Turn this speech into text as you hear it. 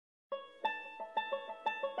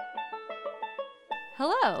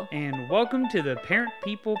Hello, And welcome to the Parent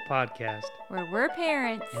People Podcast. where we're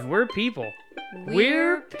parents. And we're people.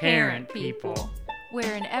 We're Parent People.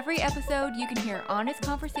 Where in every episode you can hear honest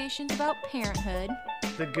conversations about parenthood.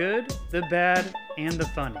 The good, the bad, and the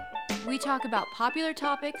funny. We talk about popular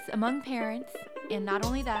topics among parents, and not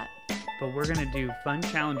only that, But we're going to do fun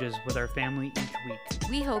challenges with our family each week.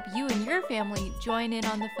 we hope you and your family join in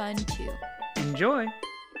on the fun too. Enjoy!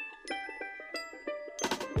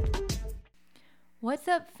 What's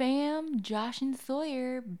up, fam? Josh and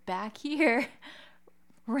Sawyer back here,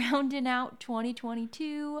 rounding out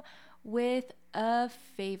 2022 with a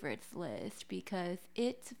favorites list because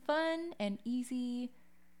it's fun and easy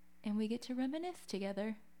and we get to reminisce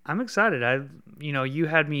together. I'm excited. You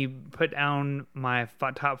had me put down my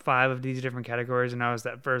top 5 of these different categories, and I was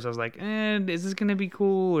like, is this going to be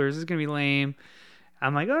cool or is this going to be lame?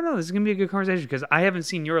 I'm like, oh no, this is going to be a good conversation because I haven't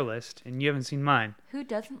seen your list and you haven't seen mine. Who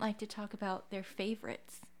doesn't like to talk about their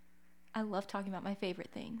favorites? I love talking about my favorite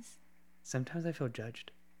things. Sometimes I feel judged.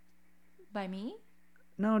 By me?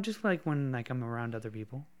 No, just like when I'm around other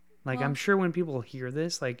people. Well, Well- I'm sure when people hear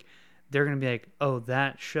this, they're going to be like, oh,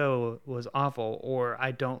 that show was awful, or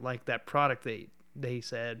I don't like that product they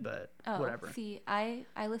said, but whatever. See, I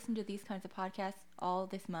listen to these kinds of podcasts all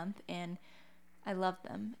this month, and I love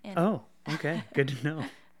them. And Oh, okay. Good to know.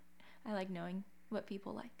 I like knowing what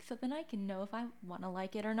people like, so then I can know if I want to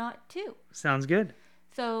like it or not, too. Sounds good.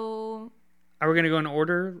 So, Are we going to go in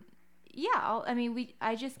order? yeah,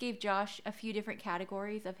 I just gave Josh a few different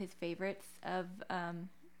categories of his favorites of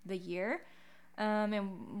the year,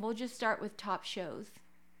 and we'll just start with top shows.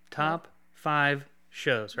 Top 5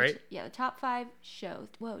 shows, right? Yeah, the top 5 shows.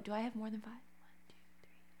 Whoa, do I have more than 5?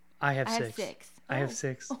 I have I 6. have 6. I have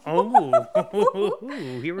 6.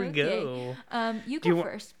 Oh, here we Okay. go. You Do you go want-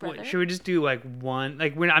 first, brother. Should we just do one?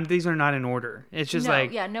 these are not in order. It's just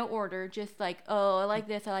no order. Just I like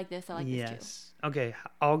this, I like this, I like this too. yes. Okay,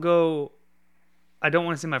 I'll go. I don't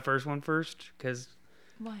want to say my first one first because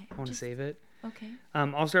Why? I want to save it. Okay.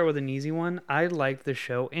 I'll start with an easy one. I liked the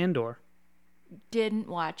show Andor. Didn't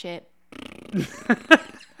watch it.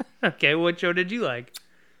 Okay, what show did you like?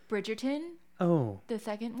 Bridgerton, Oh, the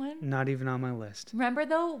second one. not even on my list. Remember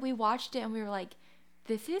though, we watched it and we were like,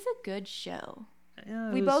 "This is a good show." Yeah,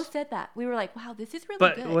 it We was- both said that. We were like, "Wow, this is really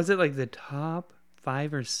But good." was it like the top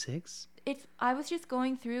 5 or 6? I was just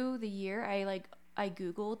going through the year. I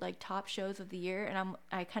googled top shows of the year, and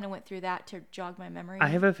I kind of went through that to jog my memory. I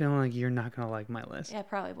have a feeling like you're not gonna like my list. Yeah, I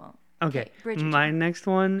probably won't. Okay, Bridgerton. my next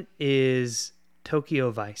one is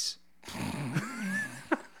Tokyo Vice.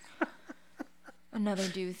 Another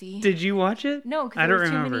doozy. Did you watch it? No, I because don't there was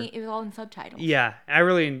too remember. many. It was all in subtitles. Yeah, I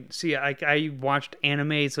really see. I watched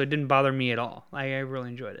anime, so it didn't bother me at all. I really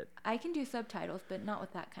enjoyed it. I can do subtitles, but not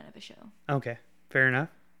with that kind of a show. Okay, fair enough.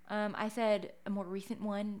 I said a more recent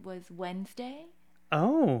one was Wednesday.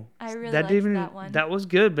 Oh, I really that liked didn't, that one. That was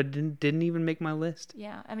good, but didn't even make my list.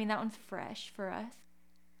 Yeah, that one's fresh for us.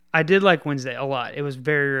 I did like Wednesday a lot. It was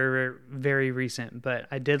very, very recent, but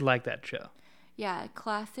I did like that show. Yeah,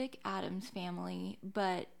 classic Addams Family,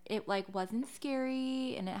 but it wasn't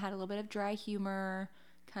scary, and it had a little bit of dry humor,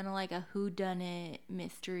 kind of like a whodunit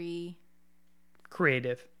mystery,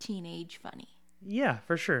 Creative. teenage funny. Yeah,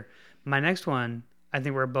 for sure. My next one, I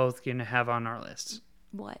think we're both going to have on our lists.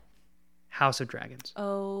 What? House of Dragons.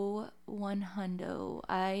 Oh, 100.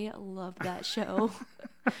 I love that show.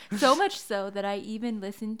 So much so that I even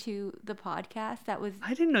listened to the podcast that was...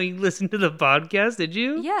 I didn't know you listened to the podcast, did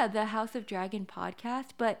you? Yeah, the House of Dragon podcast,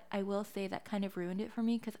 but I will say that kind of ruined it for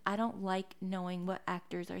me because I don't like knowing what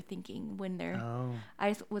actors are thinking when they're... Oh. I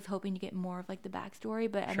just was hoping to get more of the backstory,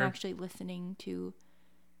 but I'm Sure. actually listening to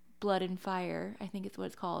Blood and Fire, I think it's what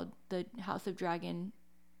it's called, the House of Dragon.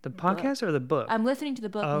 The podcast or the book? I'm listening to the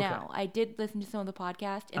book Oh, okay. now. I did listen to some of the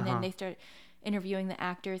podcast, and then they start interviewing the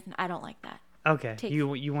actors, and I don't like that. Okay. Take- You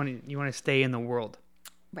want to stay in the world.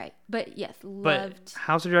 Right. But yes, But loved...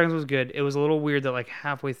 House of Dragons was good. It was a little weird that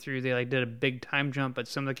halfway through they did a big time jump, but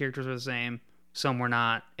some of the characters were the same, some were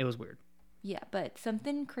not. It was weird. Yeah, but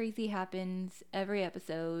something crazy happens every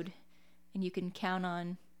episode, and you can count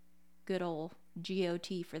on good old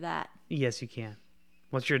GOT for that. Yes, you can.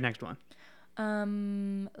 What's your next one?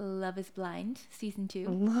 Love is Blind, season 2.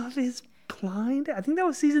 Love is Blind? I think that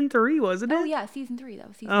was season 3, wasn't it? Oh yeah, season 3. That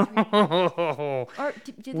was season 3. Oh, Or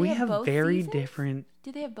did they we have have both very seasons? different.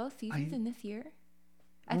 Did they have both seasons I- in this year?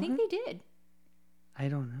 I think they did. I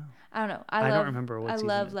don't know. I don't know. I don't remember what I season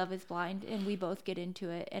love it is. Love is Blind, and we both get into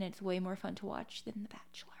it, and it's way more fun to watch than The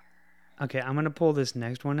Bachelor. Okay, I'm gonna pull this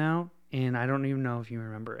next one out, and I don't even know if you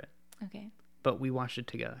remember it, Okay. but we watched it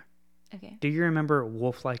together. Okay. Do you remember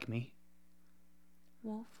Wolf Like Me?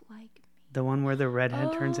 Wolf Like Me. The one where the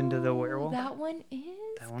redhead turns into the werewolf. That one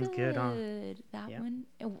is That one's good, huh? That Yeah. one.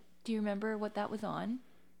 Do you remember what that was on?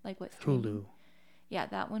 Like what streaming? Hulu. Yeah,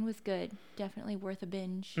 that one was good. Definitely worth a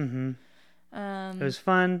binge. Mm-hmm. It was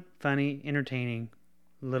fun, funny, entertaining,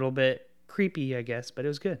 a little bit creepy, I guess, but it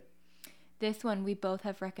was good. This one we both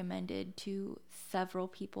have recommended to several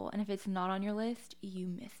people, and if it's not on your list, you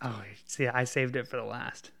missed it. Oh, see, I saved it for the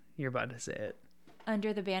last. You're about to say it.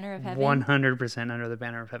 Under the Banner of Heaven. 100% Under the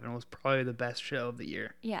Banner of Heaven was probably the best show of the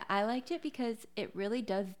year. Yeah, I liked it because it really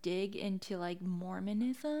does dig into like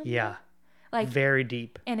Mormonism. Yeah. Like very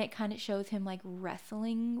deep. And it kind of shows him like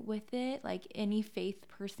wrestling with it, like any faith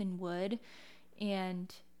person would.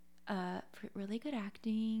 And really good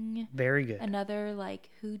acting. Very good. Another like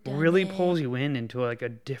whodunit. Really pulls you into like a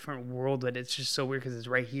different world, but it's just so weird because it's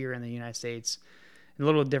right here in the United States. A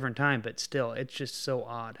little different time, but still, it's just so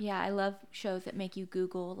odd. Yeah, I love shows that make you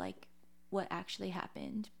Google like what actually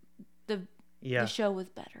happened. The show was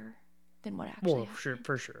better than what actually happened.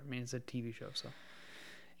 For sure. I mean, it's a TV show, so.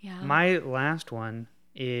 Yeah. My last one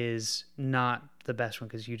is not the best one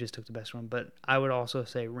because you just took the best one, but I would also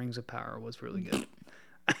say Rings of Power was really good.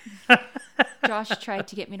 Josh tried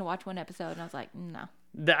to get me to watch one episode, and I was like, no.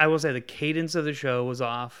 I will say the cadence of the show was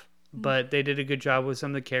off, but they did a good job with some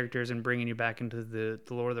of the characters and bringing you back into the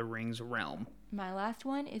Lord of the Rings realm. My last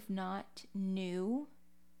one is not new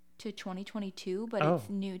to 2022, but it's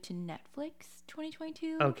new to Netflix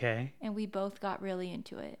 2022. Okay. And we both got really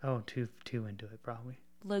into it. Oh, too into it, probably.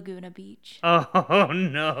 Laguna Beach. Oh,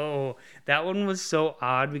 no. That one was so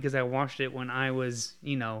odd because I watched it when I was,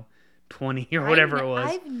 20 or whatever it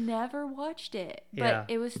was. I've never watched it, but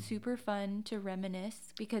it was super fun to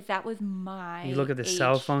reminisce because that was my You look at the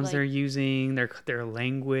cell phones they're using, their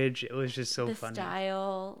language. It was just so funny. The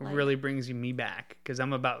style. It really brings me back because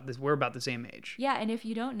we're about the same age. Yeah, and if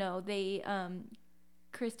you don't know, they,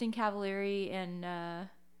 Kristen Cavallari and,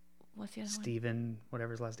 what's the other one? Steven,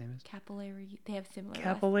 whatever his last name is. Capillary. They have similar.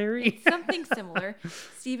 Capillary? It's something similar.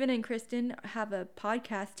 Steven and Kristen have a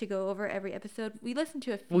podcast to go over every episode. We listen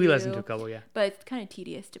to a few. We listen to a couple, yeah. But it's kind of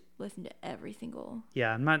tedious to listen to every single.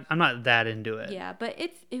 Yeah, I'm not that into it. Yeah, but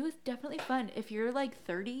it was definitely fun. If you're like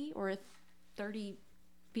 30 or 30,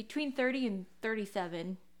 between 30 and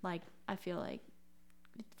 37, like I feel like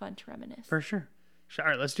it's fun to reminisce. For sure. All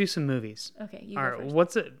right, let's do some movies. Okay, you all go right, first.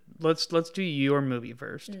 what's it? Let's do your movie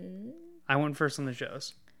first. I went first on the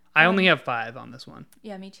shows. I only have 5 on this one.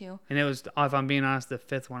 Yeah, me too. And it was, if I'm being honest, the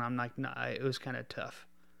 5th one, I'm like, nah, it was kind of tough.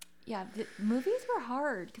 Yeah, the movies were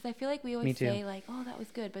hard because I feel like we always say like, oh, that was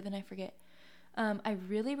good, but then I forget. I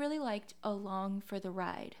really, really liked Along for the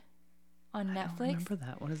Ride on Netflix. I don't remember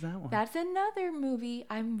that. What is that one? That's another movie.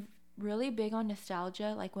 I'm really big on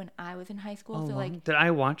nostalgia, like when I was in high school. So like, did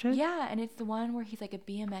I watch it? Yeah, and it's the one where he's like a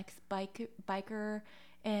BMX biker,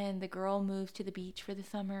 and the girl moves to the beach for the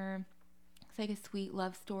summer. It's like a sweet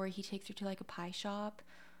love story. He takes her to like a pie shop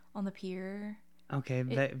on the pier. Okay,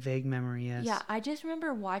 vague memory, yes. Yeah, I just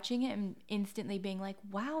remember watching it and instantly being like,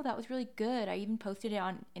 wow, that was really good. I even posted it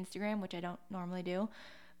on Instagram, which I don't normally do.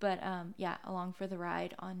 But yeah, Along for the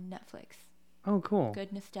Ride on Netflix. Oh, cool.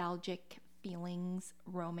 Good nostalgic feelings,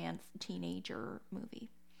 romance, teenager movie.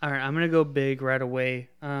 All right, I'm going to go big right away.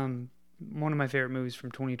 One of my favorite movies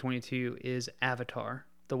from 2022 is Avatar,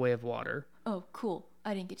 The Way of Water. Oh, cool.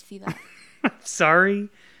 I didn't get to see that. Sorry,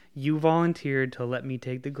 you volunteered to let me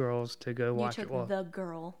take the girls to go watch it. Well, the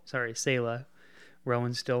girl. Sorry, Selah.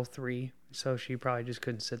 Rowan's still 3, so she probably just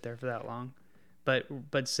couldn't sit there for that long.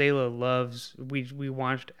 But Selah loves. We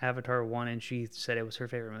watched Avatar 1, and she said it was her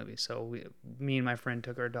favorite movie. So me and my friend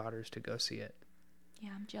took our daughters to go see it. Yeah,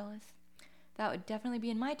 I'm jealous. That would definitely be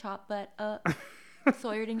in my top, but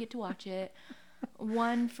Sawyer didn't get to watch it.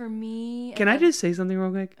 One for me. Can I just say something real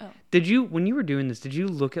quick? Oh. When you were doing this, did you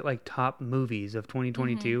look at like top movies of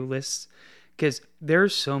 2022 lists? Because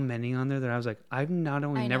there's so many on there that I was like, I've not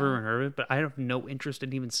only never heard of it, but I have no interest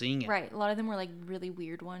in even seeing it. Right. A lot of them were like really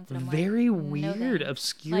weird ones. And I'm very like, weird, no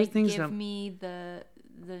obscure like, things. Give me the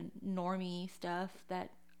normie stuff that.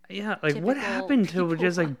 Yeah, like what happened to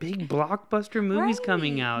just like big blockbuster movies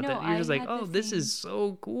coming out that you're just like, oh, this is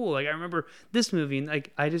so cool. Like I remember this movie, and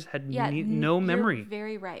like I just had no memory. You're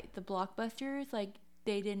very right. The blockbusters, like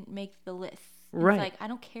they didn't make the list. Right. It's like I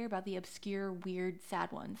don't care about the obscure, weird,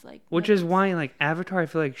 sad ones. Like which is why like Avatar, I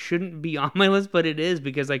feel like shouldn't be on my list, but it is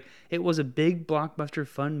because like it was a big blockbuster,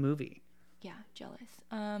 fun movie. Yeah, jealous.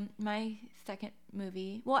 My second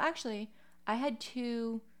movie. Well, actually, I had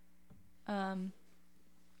 2.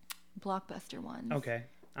 Blockbuster ones. Okay.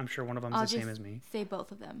 I'm sure one of them is the same as me. Say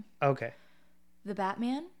both of them. Okay. The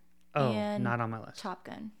Batman. Oh, and not on my list. Top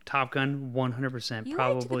Gun. Top Gun, 100%. You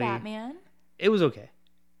probably. liked the Batman. It was okay.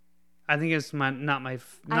 I think it's not my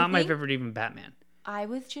think- favorite even Batman. I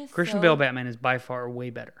was just Christian so- Bale Batman is by far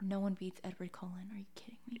way better. No one beats Edward Cullen. Are you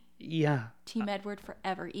kidding me? Yeah. Team Edward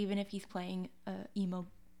forever, even if he's playing emo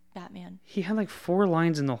Batman. He had like 4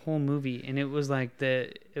 lines in the whole movie, and it was like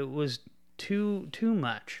it was too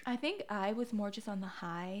much. I think I was more just on the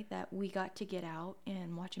high that we got to get out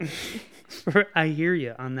and watch a movie. I hear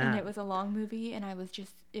you on that. And it was a long movie, and I was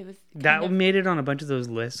just, it was That kind of- made it on a bunch of those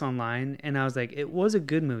lists online, and I was like, it was a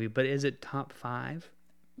good movie, but is it top 5?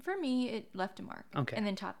 for me, it left a mark. Okay. And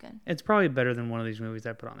then Top Gun. It's probably better than one of these movies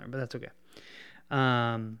I put on there, but that's okay.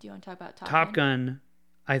 Do you want to talk about Top Gun,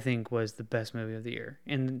 I think, was the best movie of the year.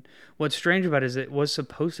 And what's strange about it is it was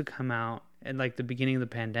supposed to come out at like the beginning of the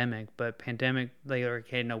pandemic, but pandemic, they were like,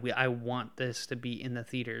 okay, no, I want this to be in the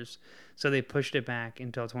theaters. So they pushed it back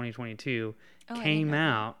until 2022, Oh, I didn't came know that.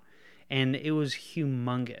 out, and it was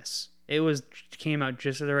humongous. Came out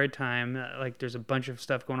just at the right time. Like there's a bunch of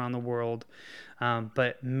stuff going on in the world.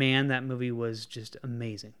 But man, that movie was just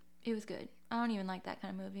amazing. It was good. I don't even like that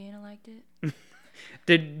kind of movie, and I liked it.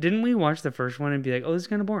 Didn't we watch the first one and be like, oh, this is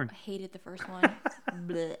kind of boring? I hated the first one.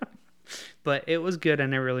 Blech. But it was good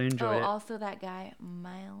and I really enjoyed it. Also that guy,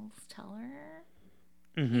 Miles Teller.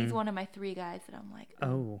 Mhm. He's one of my 3 guys that I'm like,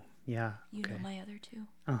 Oh, yeah. you Okay. know my other 2.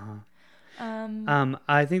 Uh-huh.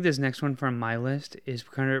 I think this next one from my list is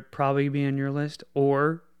going to probably be on your list,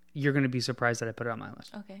 or you're going to be surprised that I put it on my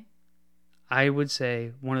list. Okay. I would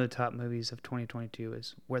say one of the top movies of 2022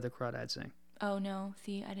 is Where the Crawdads Sing. Oh no,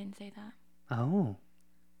 see, I didn't say that. Oh.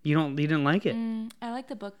 You didn't like it? I like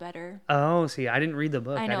the book better. Oh, see, I didn't read the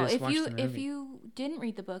book. I know. just If watched you the movie. if you didn't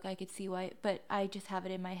read the book, I could see why, but I just have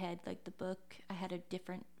it in my head like the book. I had a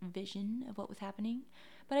different vision of what was happening,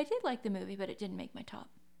 but I did like the movie, but it didn't make my top.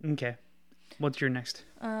 Okay. What's your next?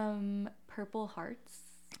 Purple Hearts.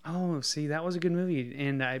 Oh, see, that was a good movie,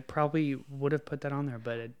 and I probably would have put that on there,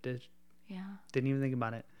 but Yeah. didn't even think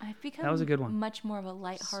about it. I've become That was a good one. much more of a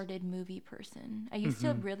lighthearted movie person. I used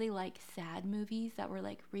to really like sad movies that were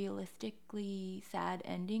like realistically sad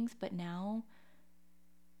endings, but now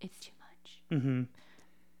it's too much. Mm-hmm.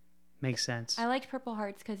 Makes sense. I liked Purple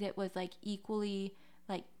Hearts because it was like equally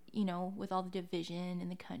like, you know, with all the division in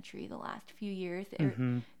the country the last few years,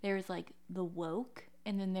 there was like the woke,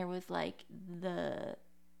 and then there was like the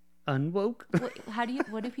Unwoke?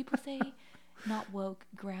 what do people say? Not woke,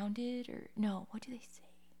 grounded, or no, what do they say?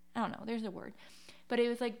 I don't know. There's a word. But it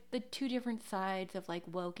was like the 2 different sides of like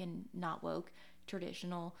woke and not woke,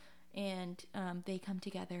 traditional, and they come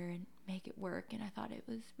together and make it work, and I thought it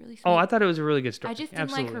was really sweet. Oh, I thought it was a really good story. I just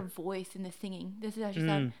didn't like her voice in the singing. This is how she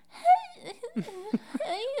sounded.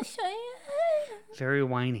 Very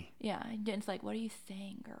whiny. Yeah, it's like, what are you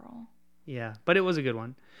saying, girl? Yeah, but it was a good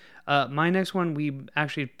one. My next one,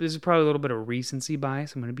 this is probably a little bit of recency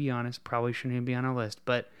bias. I'm going to be honest. Probably shouldn't even be on a list,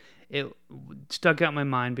 but it stuck out in my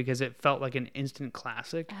mind because it felt like an instant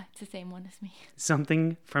classic. It's the same one as me.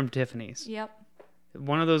 Something from Tiffany's. Yep.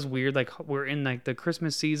 One of those weird, like, we're in like the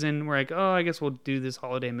Christmas season. We're like, oh, I guess we'll do this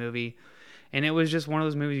holiday movie. And it was just one of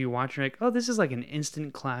those movies you watch and you're like, oh, this is like an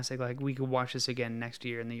instant classic. Like, we could watch this again next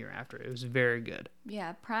year and the year after. It was very good.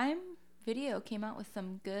 Yeah, Prime Video came out with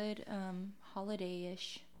some good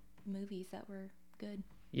holiday-ish movies that were good.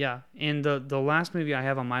 Yeah, and the last movie I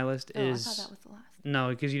have on my list is... I thought that was the last. No,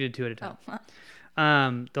 because you did 2 at a time.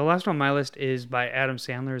 Oh. The last one on my list is by Adam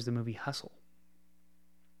Sandler, is the movie Hustle.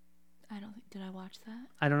 I don't think... Did I watch that?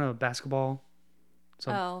 I don't know, basketball.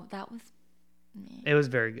 So that was... meh. it was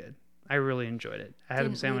very good. I really enjoyed it.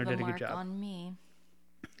 Adam Didn't Sandler leave did a good mark job. on me.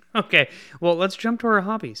 Okay, well, let's jump to our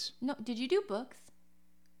hobbies. No, did you do books?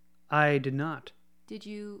 I did not. Did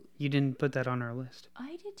you... You didn't put that on our list.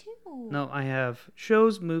 I did too. No, I have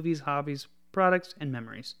shows, movies, hobbies, products, and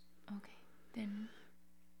memories. Okay, then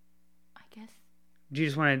I guess... Do you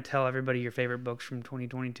just want to tell everybody your favorite books from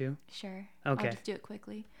 2022? Sure. Okay. I'll just do it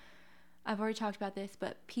quickly. I've already talked about this,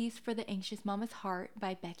 but Peace for the Anxious Mama's Heart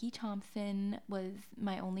by Becky Thompson was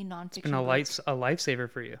my only nonfiction It's been a book. lifesaver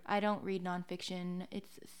for you. I don't read nonfiction.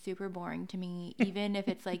 It's super boring to me, even if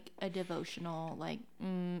it's like a devotional, like,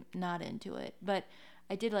 not into it. But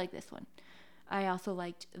I did like this one. I also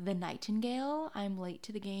liked The Nightingale. I'm late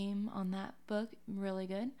to the game on that book. Really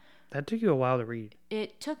good. That took you a while to read.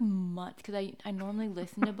 It took months because I normally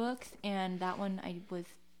listen to books, and that one I was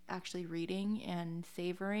actually reading and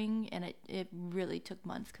savoring, and it really took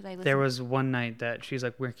months because I listened. There was one night that she's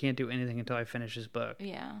like, we can't do anything until I finish this book.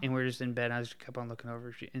 Yeah. And we're just in bed. I just kept on looking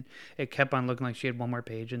over. And it kept on looking like she had one more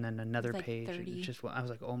page and then another like page. 30. And it's just, I was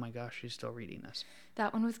like, oh my gosh, she's still reading this.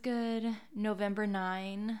 That one was good. November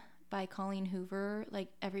 9 by Colleen Hoover. Like,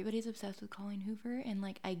 everybody's obsessed with Colleen Hoover, and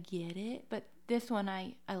like, I get it, but this one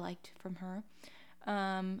I liked from her.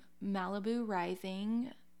 Malibu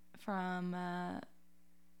Rising from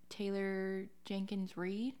Taylor Jenkins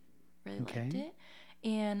Reid. Really liked it.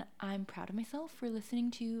 And I'm proud of myself for listening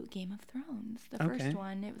to Game of Thrones. The first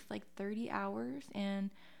one, it was like 30 hours, and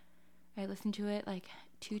I listened to it like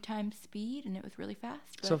 2 times speed, and it was really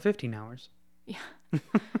fast. So 15 hours. Yeah.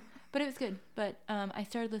 But it was good. But I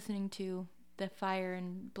started listening to the Fire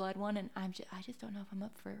and Blood one, and I just don't know if I'm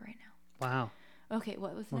up for it right now. Wow. Okay,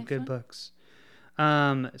 what was the next good one? Books.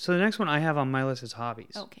 So the next one I have on my list is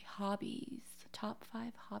hobbies. Okay, hobbies. Top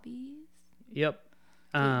 5 hobbies? Yep.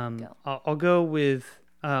 Go. I'll go with,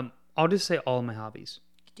 I'll just say all of my hobbies.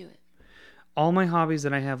 Do it. All my hobbies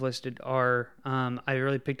that I have listed are, I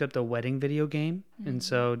really picked up the wedding video game. And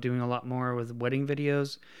so doing a lot more with wedding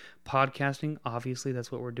videos, podcasting. Obviously,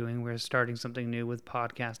 that's what we're doing. We're starting something new with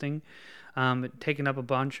podcasting. Taken up a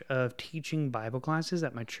bunch of teaching Bible classes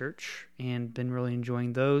at my church and been really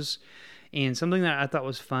enjoying those. And something that I thought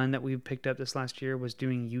was fun that we picked up this last year was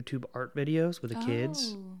doing YouTube art videos with the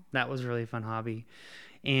kids. That was a really fun hobby.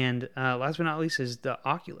 And last but not least is the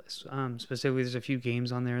Oculus. Specifically, there's a few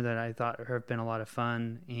games on there that I thought have been a lot of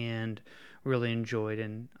fun and really enjoyed.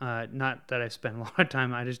 And not that I've spent a lot of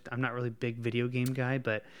time. I'm not really a big video game guy,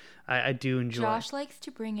 but I do enjoy. Josh likes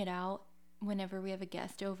to bring it out whenever we have a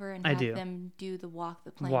guest over and have them do the walk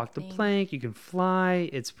the plank. Walk the plank. You can fly.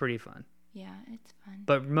 It's pretty fun. Yeah, it's fun.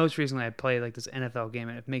 But most recently, I played like this NFL game,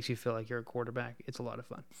 and it makes you feel like you're a quarterback. It's a lot of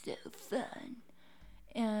fun. So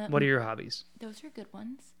fun. What are your hobbies? Those are good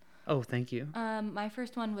ones. Oh, thank you. My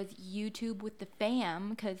first one was YouTube with the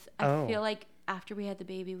fam, because I feel like after we had the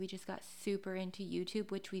baby, we just got super into YouTube,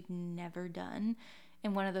 which we've never done.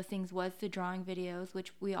 And one of those things was the drawing videos,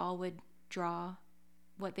 which we all would draw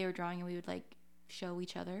what they were drawing, and we would like show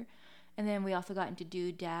each other. And then we also got into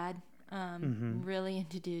Dude Dad, really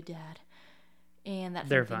into Dude Dad. And that's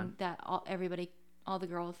something that all the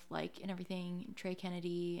girls like and everything. Trey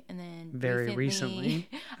Kennedy, and then very recently.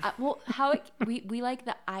 We like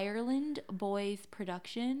the Ireland Boys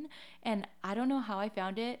production, and I don't know how I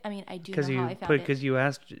found it. I mean, I do know how I found it. Because you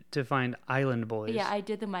asked to find Island Boys. Yeah, I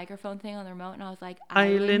did the microphone thing on the remote, and I was like,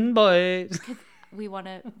 Island Boys. Because we want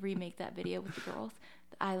to remake that video with the girls,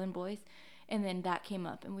 the Island Boys, and then that came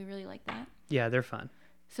up, and we really like that. Yeah, they're fun.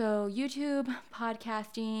 So YouTube,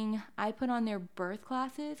 podcasting, I put on their birth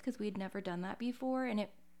classes because we'd never done that before, and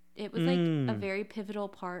it was like a very pivotal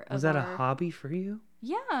part of Was that a hobby for you?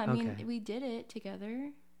 Yeah, I mean, we did it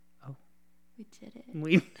together. Oh. We did it.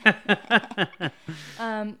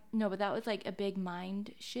 No, but that was like a big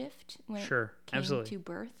mind shift when it came to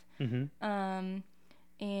birth. Mm-hmm.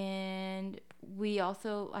 And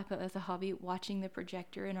I put as a hobby watching the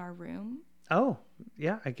projector in our room. Oh,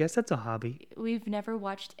 yeah, I guess that's a hobby. We've never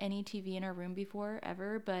watched any TV in our room before,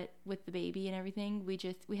 ever, but with the baby and everything,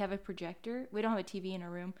 we have a projector. We don't have a TV in our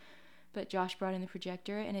room, but Josh brought in the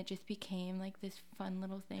projector, and it just became like this fun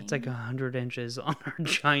little thing. It's like 100 inches on our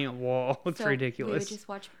giant wall. It's ridiculous. We would just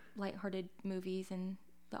watch lighthearted movies and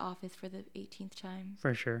The Office for the 18th time.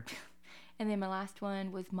 For sure. And then my last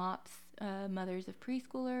one was MOPS, Mothers of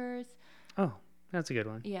Preschoolers. Oh. That's a good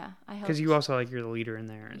one. Yeah, I helped. Because you also you're the leader in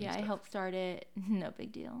there. And yeah, stuff. I helped start it. No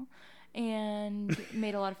big deal. And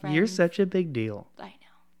made a lot of friends. You're such a big deal. I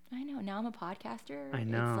know. Now I'm a podcaster. I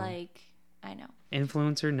know. It's like, I know.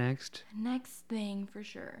 Influencer next. Next thing for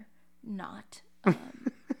sure. Not.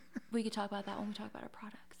 We could talk about that when we talk about our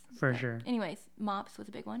products. For sure. Anyways, MOPS was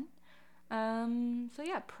a big one. So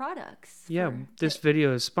yeah, products. Yeah, this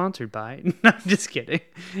video is sponsored by. No, I'm just kidding.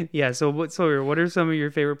 Yeah, so what are some of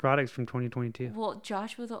your favorite products from 2022? Well,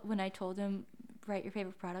 Josh when I told him write your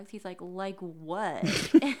favorite products, he's like what?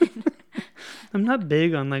 I'm not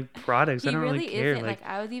big on like products. I don't really care. Isn't. Like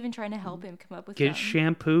I was even trying to help him come up with get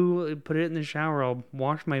shampoo, put it in the shower. I'll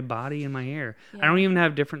wash my body and my hair. Yeah. I don't even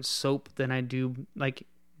have different soap than I do like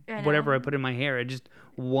whatever I put in my hair. I just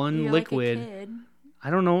one liquid. Like a kid. I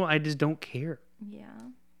don't know. I just don't care. Yeah.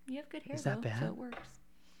 You have good hair, Is that though, bad? so it works.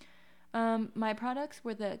 My products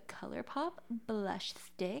were the ColourPop blush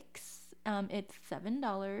sticks. It's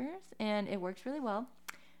 $7, and it works really well.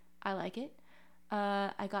 I like it.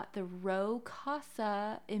 I got the Ro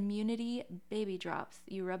Casa Immunity Baby Drops.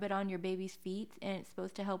 You rub it on your baby's feet, and it's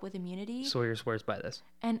supposed to help with immunity. Sawyer swears by this.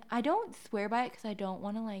 And I don't swear by it because I don't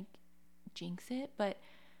want to, like, jinx it, but...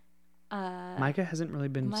 Micah hasn't really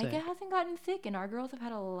been sick. Micah hasn't gotten sick, and our girls have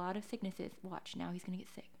had a lot of sicknesses. Watch, now he's going to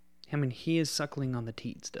get sick. I mean, he is suckling on the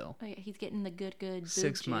teat still. Oh, yeah, he's getting the good boob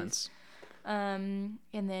 6 juice. months. And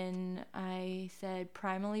then I said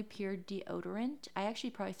Primally Pure deodorant. I actually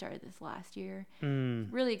probably started this last year.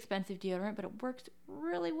 Really expensive deodorant, but it works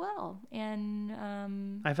really well. And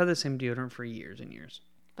I've had the same deodorant for years and years.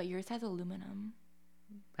 But yours has aluminum.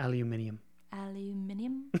 Aluminium.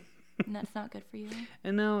 Aluminium? And that's not good for you.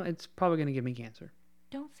 And no, it's probably going to give me cancer.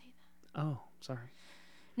 Don't say that. Oh, sorry.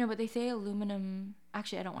 No, but they say aluminum.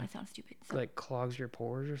 Actually, I don't want to sound stupid. So. Like clogs your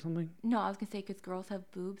pores or something? No, I was going to say because girls have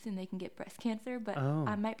boobs and they can get breast cancer, but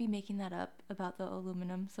I might be making that up about the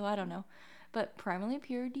aluminum, so I don't know. But Primarily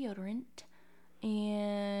Pure deodorant.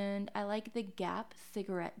 And I like the Gap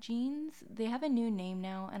cigarette jeans. They have a new name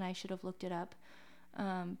now, and I should have looked it up.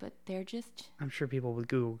 But they're just... I'm sure people with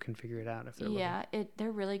Google can figure it out if they're looking.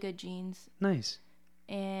 They're really good jeans. Nice.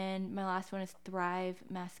 And my last one is Thrive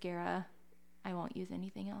mascara. I won't use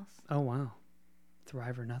anything else. Oh, wow.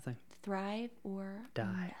 Thrive or nothing. Thrive or Die.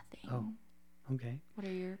 nothing. Oh, okay. What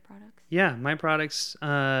are your products? Yeah, my products,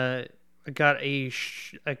 I got a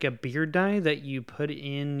beard dye that you put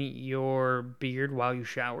in your beard while you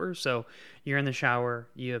shower. So you're in the shower,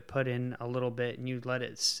 you put in a little bit and you let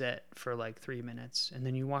it set for like 3 minutes and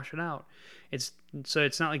then you wash it out. It's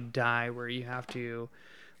not like dye where you have to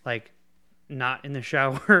like not in the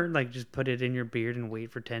shower, like just put it in your beard and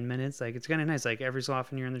wait for 10 minutes. Like it's kind of nice. Like every so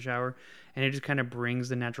often you're in the shower and it just kind of brings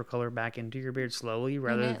the natural color back into your beard slowly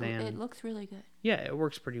rather than... It looks really good. Yeah, it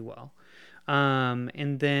works pretty well.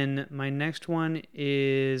 And then my next one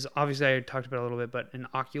is, obviously I talked about it a little bit, but an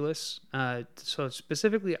Oculus. So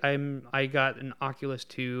specifically I got an Oculus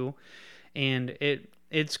 2 and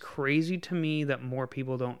it's crazy to me that more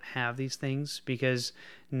people don't have these things because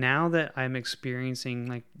now that I'm experiencing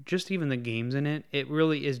like just even the games in it, it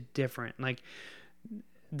really is different. Like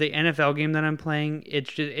the NFL game that I'm playing,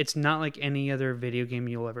 it's not like any other video game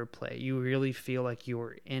you'll ever play. You really feel like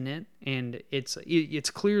you're in it, and it's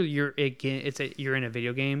clear you're in a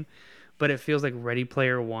video game, but it feels like Ready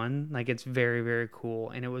Player One. Like it's very, very cool,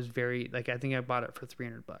 and it was very like I think I bought it for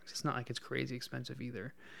 $300. It's not like it's crazy expensive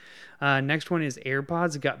either. Next one is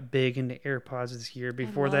AirPods. I got big into AirPods this year.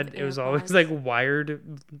 Before that, it was always like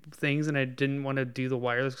wired things, and I didn't want to do the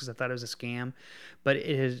wireless because I thought it was a scam. But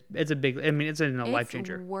it's a life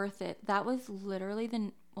changer. It's worth it. That was literally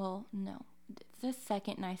it's the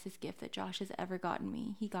second nicest gift that Josh has ever gotten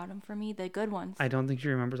me. He got them for me, the good ones. I don't think she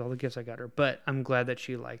remembers all the gifts I got her, but I'm glad that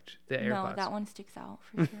she liked the AirPods. No, that one sticks out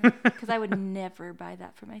for sure. Because I would never buy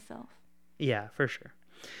that for myself. Yeah, for sure.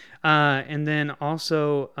 And then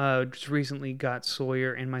also just recently got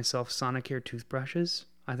Sawyer and myself Sonicare toothbrushes.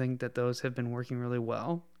 I think that those have been working really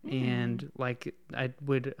well. And like I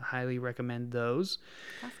would highly recommend those.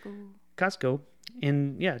 Costco.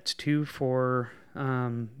 And yeah, it's 2 for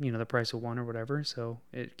the price of 1 or whatever. So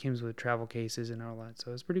it comes with travel cases and all that.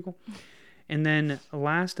 So it's pretty cool. And then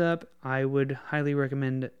last up, I would highly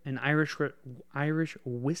recommend an Irish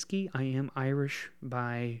whiskey. I am Irish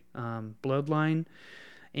by bloodline.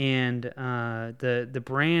 And the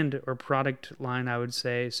brand or product line I would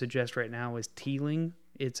suggest right now is Teeling.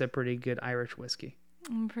 It's a pretty good Irish whiskey.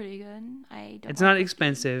 Pretty good. It's not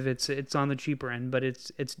expensive. It's on the cheaper end, but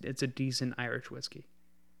it's a decent Irish whiskey.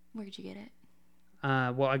 Where'd you get it?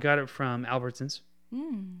 Well, I got it from Albertsons.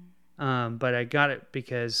 But I got it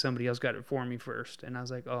because somebody else got it for me first, and I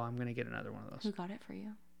was like, oh, I'm gonna get another one of those. Who got it for you?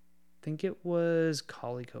 I think it was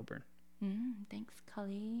Collie Coburn. Thanks,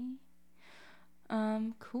 Collie.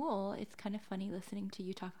 Cool. It's kind of funny listening to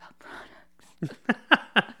you talk about products.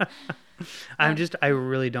 I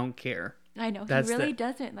really don't care. I know. He really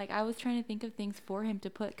doesn't. Like, I was trying to think of things for him to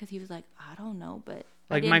put because he was like, I don't know, but...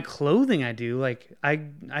 Like, my clothing I do. Like, I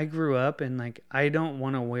grew up and, like, I don't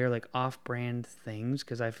want to wear, like, off-brand things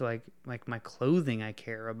because I feel like my clothing I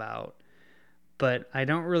care about. But I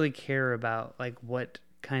don't really care about, like, what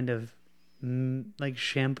kind of, like,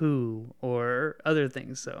 shampoo or other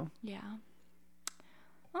things, so... Yeah.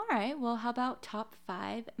 All right. Well, how about top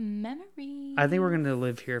 5 memories? I think we're going to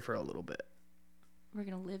live here for a little bit. We're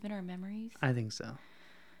going to live in our memories? I think so.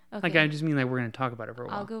 Okay. Like, I just mean like we're going to talk about it for a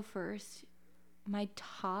while. I'll go first. My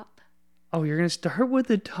top... Oh, you're going to start with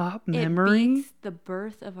the top memory? It beats the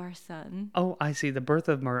birth of our son. Oh, I see. The birth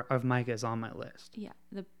of Micah is on my list. Yeah.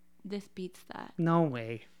 This beats that. No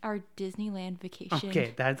way. Our Disneyland vacation.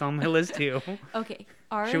 Okay, that's on my list too. Okay.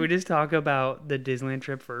 Should we just talk about the Disneyland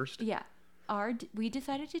trip first? Yeah. We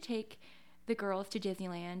decided to take the girls to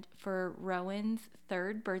Disneyland for Rowan's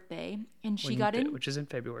 3rd birthday, and she got in, which is in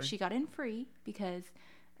February. She got in free because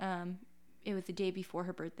it was the day before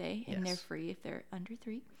her birthday, and they're free if they're under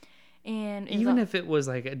 3. And even if it was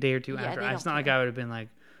like a day or two after, it's not like I would have been like,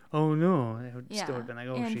 oh no, I would still have been like,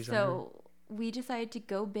 oh, and she's under. We decided to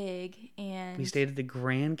go big, and we stayed at the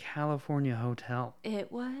Grand California Hotel.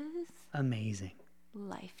 It was amazing.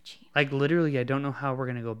 Life-changing. Like, literally, I don't know how we're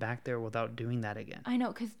going to go back there without doing that again. I know,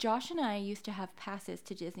 because Josh and I used to have passes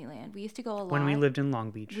to Disneyland. We used to go a lot. When we lived in Long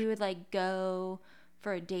Beach. We would, like, go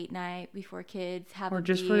for a date night before kids, have Or a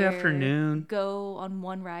just beer, for the afternoon. go on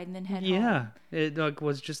one ride and then head Yeah. home. It like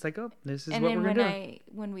was just like, oh, this is And what then we're gonna do.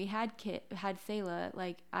 when we had Selah,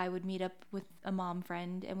 like I would meet up with a mom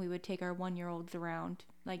friend and we would take our 1-year-olds around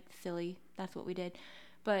like silly. That's what we did.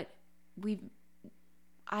 But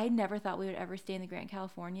I never thought we would ever stay in the Grand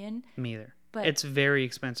Californian. Me either. But It's very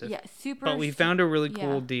expensive. yeah, super. But we found a really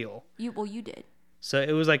cool yeah. deal. You did. So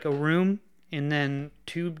it was like a room and then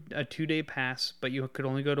a 2-day pass, but you could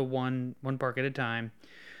only go to one park at a time.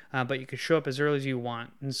 But you could show up as early as you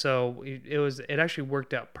want. And so it actually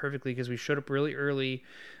worked out perfectly because we showed up really early.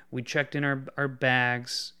 We checked in our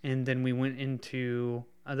bags, and then we went into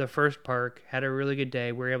the first park, had a really good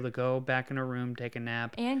day. We were able to go back in our room, take a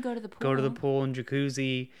nap, And go to the pool. go to the pool and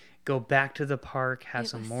jacuzzi, go back to the park, have It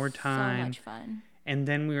some was more time. So much fun. And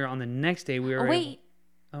then we were on the next day. We were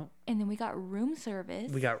Oh. And then we got room service.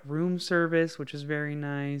 we got room service, which is very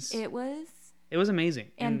nice. It was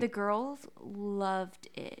amazing. And the girls loved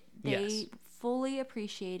it. They Yes. fully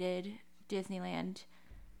appreciated Disneyland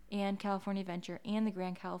and California Adventure and the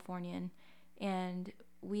Grand Californian. And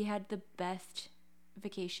we had the best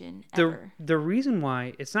vacation ever. The reason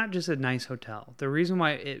why it's not just a nice hotel, the reason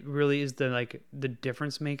why it really is the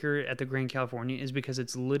difference maker at the Grand California is because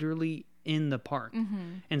it's literally in the park.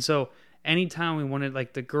 Mm-hmm. And so anytime we wanted,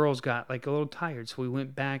 like the girls got like a little tired, so we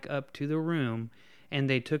went back up to the room and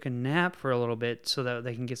they took a nap for a little bit so that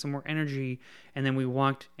they can get some more energy. And then we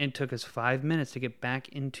walked, and it took us 5 minutes to get back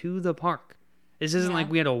into the park. This isn't like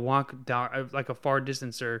we had to walk down like a far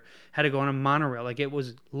distance or had to go on a monorail. Like it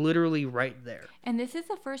was literally right there. And this is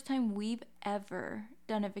the first time we've ever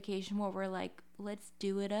done a vacation where we're like, let's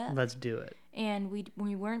do it up. Let's do it. And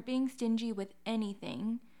we weren't being stingy with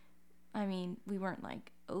anything. I mean, we weren't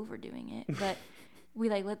like overdoing it, but we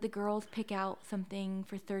like let the girls pick out something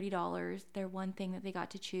for $30. Their one thing that they got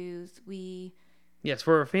to choose. Yes,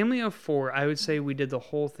 for a family of 4, I would say we did the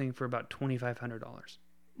whole thing for about $2,500.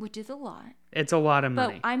 Which is a lot. It's a lot of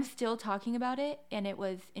money. But I'm still talking about it, and it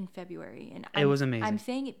was in February. And it was amazing. I'm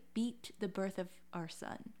saying it beat the birth of our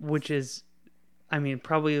son. Which is, I mean,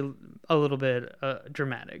 probably a little bit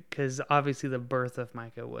dramatic, because obviously the birth of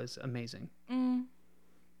Micah was amazing. Mm.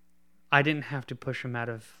 I didn't have to push him out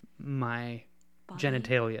of my Body.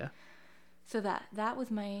 genitalia. So that was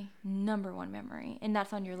my number one memory. And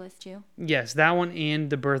that's on your list, too? Yes, that one and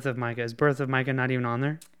the birth of Micah. Is birth of Micah not even on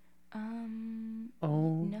there?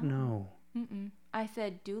 Oh, no. Mm-mm. I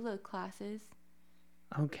said doula classes.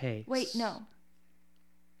 Okay. Wait, no.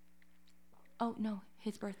 Oh, no.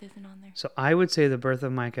 His birth isn't on there. So I would say the birth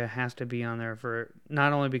of Micah has to be on there for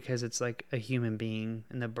not only because it's like a human being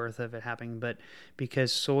and the birth of it happening, but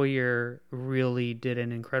because Sawyer really did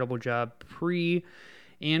an incredible job pre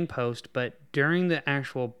and post. But during the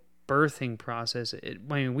actual birthing process,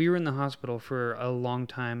 we were in the hospital for a long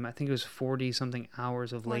time. I think it was 40 something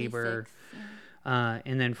hours of labor,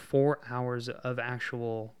 and then 4 hours of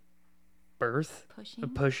actual birth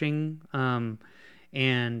pushing.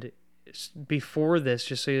 And before this,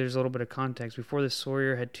 just so there's a little bit of context, before this,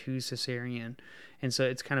 Sawyer had 2 cesarean, and so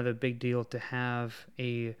it's kind of a big deal to have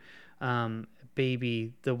a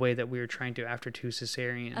baby the way that we were trying to after 2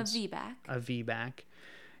 cesareans. A VBAC.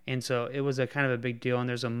 And so it was a kind of a big deal. And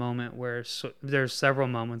there's a moment where there's several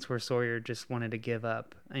moments where Sawyer just wanted to give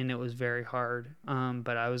up, and it was very hard.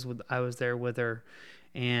 But I was there with her,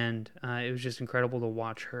 and it was just incredible to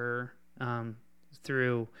watch her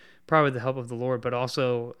through probably the help of the Lord, but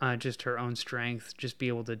also just her own strength, just be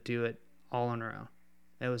able to do it all on her own.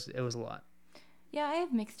 It was a lot. Yeah, I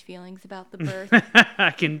have mixed feelings about the birth.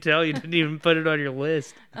 I can tell you didn't even put it on your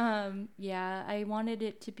list. Yeah, I wanted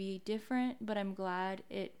it to be different, but I'm glad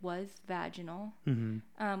it was vaginal.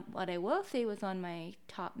 Mm-hmm. What I will say was on my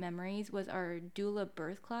top memories was our doula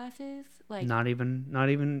birth classes. Like not even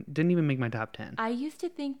didn't even make my top 10. I used to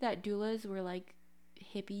think that doulas were like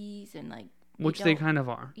hippies and like which they kind of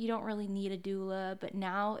are. You don't really need a doula, but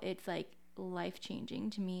now it's like life-changing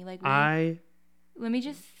to me. Like let me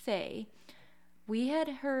just say, we had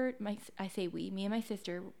heard, me and my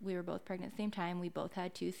sister, we were both pregnant at the same time. We both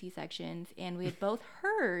had 2 C-sections, and we had both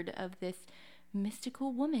heard of this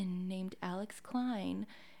mystical woman named Alex Klein.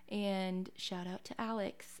 And shout out to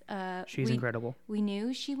Alex. She's incredible. We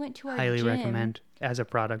knew she went to our highly gym. recommend as a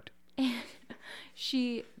product. And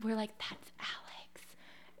we're like, that's Alex.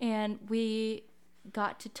 And we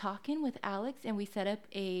got to talking with Alex, and we set up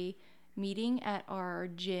a meeting at our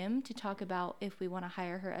gym to talk about if we want to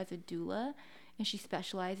hire her as a doula. And she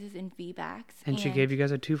specializes in VBACs. And she gave you guys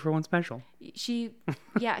a 2-for-1 special.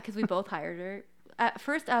 Yeah, because we both hired her. At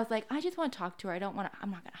first, I was like, I just want to talk to her. I'm not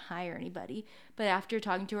going to hire anybody. But after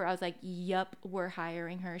talking to her, I was like, yup, we're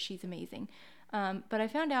hiring her. She's amazing. But I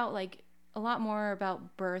found out like a lot more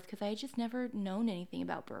about birth because I had just never known anything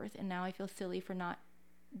about birth, and now I feel silly for not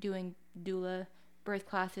doing doula birth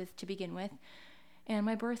classes to begin with. And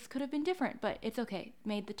my births could have been different, but it's okay.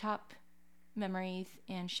 Made the top memories,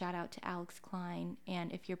 and shout out to Alex Klein.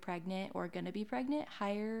 And if you're pregnant or gonna be pregnant,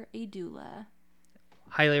 hire a doula.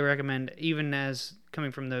 Highly recommend, even as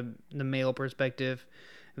coming from the male perspective,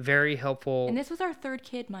 very helpful. And this was our third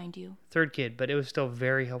kid, mind you. Third kid, but it was still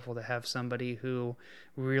very helpful to have somebody who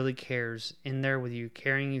really cares in there with you,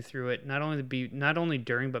 carrying you through it. Not only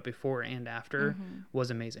during, but before and after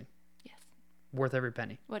was amazing. Yes. Worth every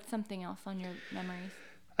penny. What's something else on your memories?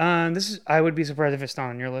 I would be surprised if it's not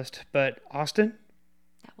on your list, but Austin?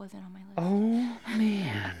 That wasn't on my list. Oh,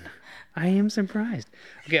 man. I am surprised.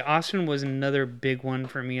 Okay, Austin was another big one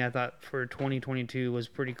for me. I thought for 2022 was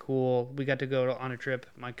pretty cool. We got to go on a trip.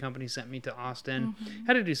 My company sent me to Austin.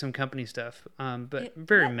 Had to do some company stuff, but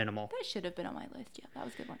very minimal. That should have been on my list. Yeah, that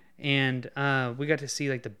was a good one. And we got to see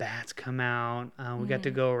like the bats come out. We got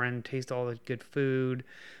to go around and taste all the good food.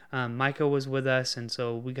 Micah was with us, and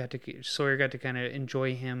so Sawyer got to kind of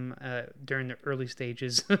enjoy him during the early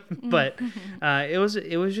stages. But it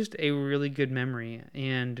was just a really good memory,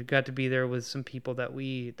 and got to be there with some people that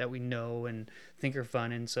we know and think are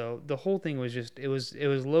fun. And so the whole thing was just it was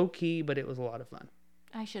low key, but it was a lot of fun.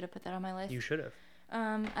 I should have put that on my list. You should have.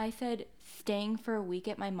 I said staying for a week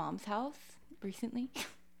at my mom's house recently.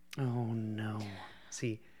 Oh no!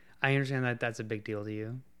 See, I understand that that's a big deal to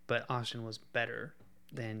you, but Austin was better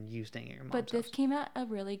than you staying at your mom's But this house. came at a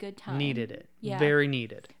really good time. Needed it. Yeah. Very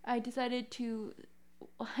needed. I decided to,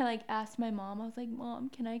 I asked my mom. I was like, Mom,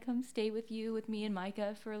 can I come stay with me and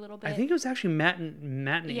Micah for a little bit? I think it was actually Matt and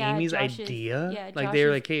Amy's idea. Yeah, like they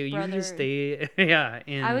were like, Josh's "Hey, you should just brother. stay." Yeah,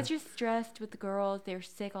 and I was just stressed with the girls. They were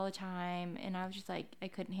sick all the time, and I was just like, I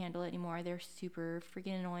couldn't handle it anymore. They're super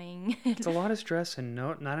freaking annoying. it's a lot of stress and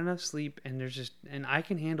not enough sleep, and and I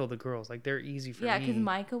can handle the girls. Like they're easy for me. Yeah, because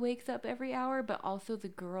Micah wakes up every hour, but also the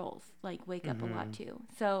girls wake up a lot too.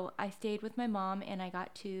 So I stayed with my mom, and I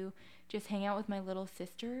got to just hang out with my little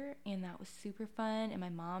sister, and that was super fun. And my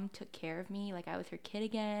mom took care of me like I was her kid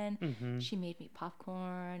again. She made me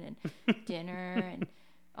popcorn and dinner and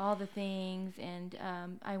all the things. And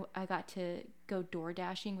I got to go door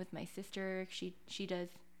dashing with my sister. She does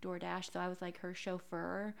DoorDash, so I was like her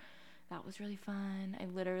chauffeur. That was really fun. I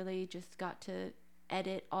literally just got to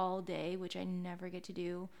edit all day, which I never get to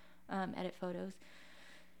do, edit photos.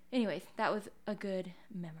 Anyways, that was a good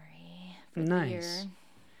memory for the year.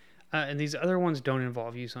 And these other ones don't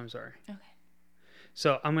involve you, so I'm sorry. Okay.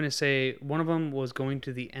 So I'm going to say one of them was going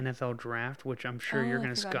to the NFL draft, which I'm sure you're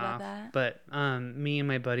going to scoff. But me and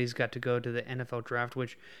my buddies got to go to the NFL draft,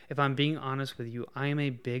 which, if I'm being honest with you, I am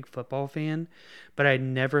a big football fan, but I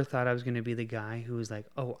never thought I was going to be the guy who was like,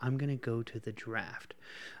 oh, I'm going to go to the draft.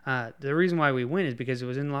 The reason why we went is because it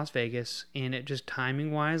was in Las Vegas, and it just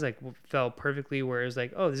timing-wise fell perfectly where it was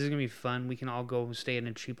like, oh, this is going to be fun. We can all go stay in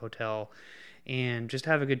a cheap hotel and just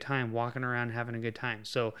have a good time walking around having a good time.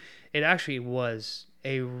 So it actually was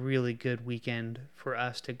a really good weekend for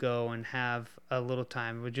us to go and have a little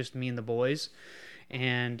time with just me and the boys.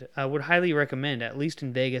 And I would highly recommend, at least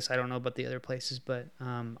in Vegas. I don't know about the other places, but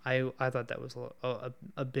I thought that was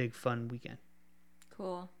a big fun weekend.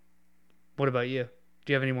 Cool. What about you?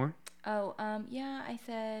 Do you have any more? Oh, yeah, I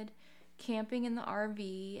said camping in the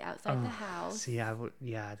RV outside the house. See, that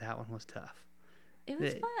one was tough. It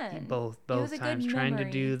was fun. Both times trying to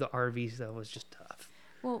do the RV stuff was just tough.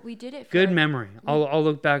 Well, we did it. Good memory. I'll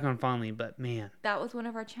look back on fondly, but man, that was one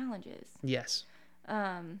of our challenges. Yes.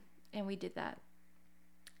 And we did that.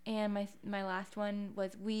 And my last one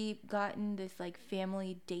was we got in this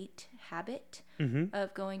family date habit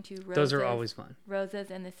of going to Rosa's. Those are always fun.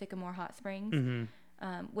 Rosa's and the Sycamore Hot Springs,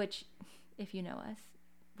 which, if you know us,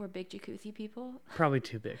 we're big jacuzzi people. Probably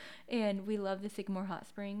too big. And we love the Sycamore Hot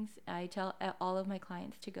Springs. I tell all of my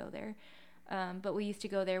clients to go there. But we used to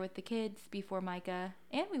go there with the kids before Micah,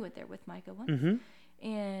 and we went there with Micah once.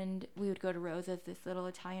 And we would go to Rosa's, this little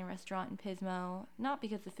Italian restaurant in Pismo. Not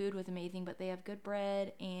because the food was amazing, but they have good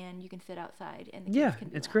bread, and you can sit outside. And the kids can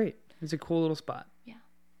do it's that. great. It's a cool little spot. Yeah.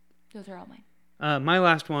 Those are all mine. My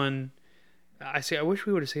last one, I wish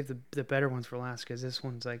we would have saved the better ones for last, because this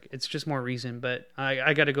one's it's just more recent. But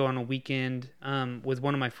I got to go on a weekend with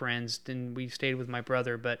one of my friends, and we stayed with my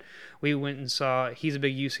brother. But we went and saw, he's a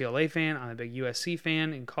big UCLA fan, I'm a big USC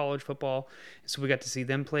fan in college football. So we got to see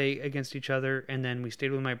them play against each other, and then we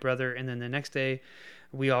stayed with my brother. And then the next day,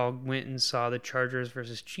 we all went and saw the Chargers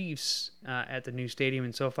versus Chiefs at the new stadium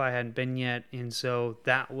in SoFi. I hadn't been yet, and so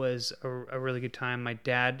that was a really good time. My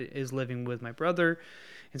dad is living with my brother,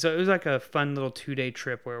 And so it was like a fun little 2-day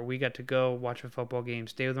trip where we got to go watch a football game,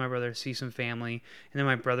 stay with my brother, see some family, and then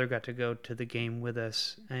my brother got to go to the game with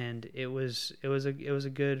us, and it was a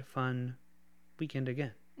good fun weekend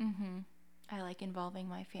again. Mm-hmm. I like involving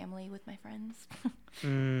my family with my friends.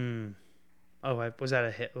 Oh, was that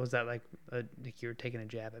a hit? Was that like you were taking a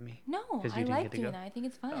jab at me? No, I like doing that. I think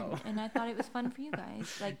it's fun, and I thought it was fun for you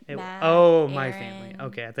guys, like Matt. My Aaron. family.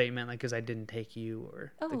 Okay, I thought you meant like because I didn't take you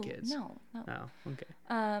or the kids. No. Oh, okay.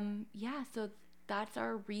 Yeah. So that's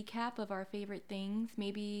our recap of our favorite things.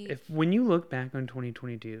 Maybe when you look back on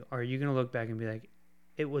 2022, are you gonna look back and be like,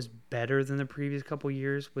 it was better than the previous couple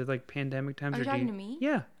years with like pandemic times? Are you talking to me?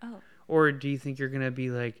 Yeah. Oh. Or do you think you're gonna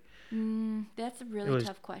be like? That's a really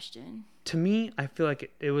tough question. To me, I feel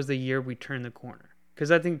like it was the year we turned the corner.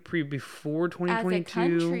 Because I think before 2022... As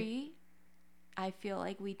a country, I feel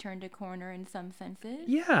like we turned a corner in some senses.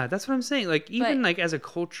 Yeah, that's what I'm saying. Like, even like as a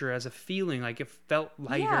culture, as a feeling, like it felt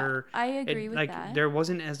lighter. Yeah, I agree with that. Like, there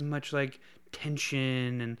wasn't as much like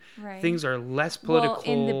tension and things are less political. Well,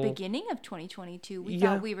 in the beginning of 2022, we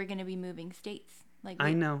thought we were going to be moving states. Like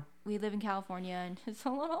I know. We live in California, and it's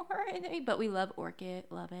a little hard, but we love Orchid,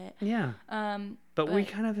 love it. Yeah. But we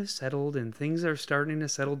kind of have settled, and things are starting to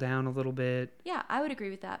settle down a little bit. Yeah, I would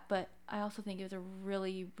agree with that, but I also think it was a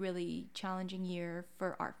really, really challenging year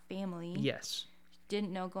for our family. Yes.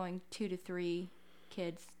 Didn't know going 2 to 3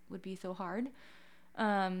 kids would be so hard.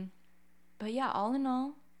 But yeah, all in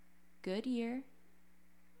all, good year.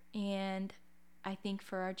 And I think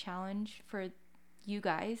for our challenge for you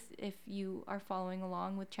guys, if you are following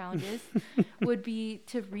along with challenges, would be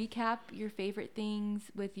to recap your favorite things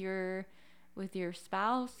with your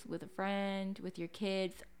spouse, with a friend, with your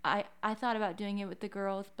kids. I thought about doing it with the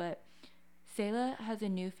girls, but Selah has a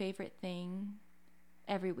new favorite thing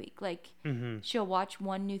every week. Like, she'll watch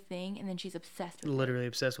one new thing and then she's obsessed with Literally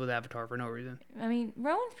obsessed with Avatar for no reason. I mean,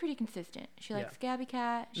 Rowan's pretty consistent. She likes Gabby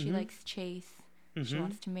Cat. She likes Chase. She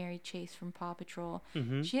wants to marry Chase from Paw Patrol.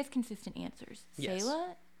 She has consistent answers. Yes.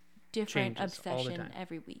 Selah, different Changes obsession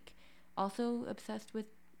every week. Also obsessed with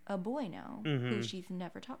a boy now who she's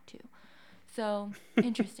never talked to. So,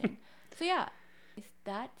 interesting. So, yeah,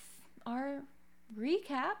 that's our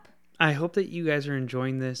recap. I hope that you guys are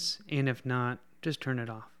enjoying this, and if not, just turn it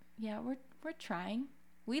off. Yeah, we're trying.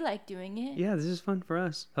 We like doing it. Yeah, this is fun for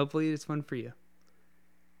us. Hopefully it's fun for you.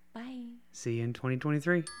 Bye. See you in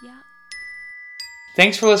 2023. Yeah.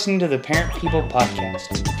 Thanks for listening to the Parent People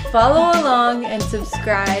Podcast. Follow along and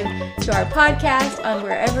subscribe to our podcast on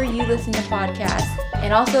wherever you listen to podcasts.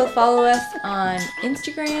 And also follow us on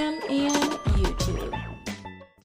Instagram and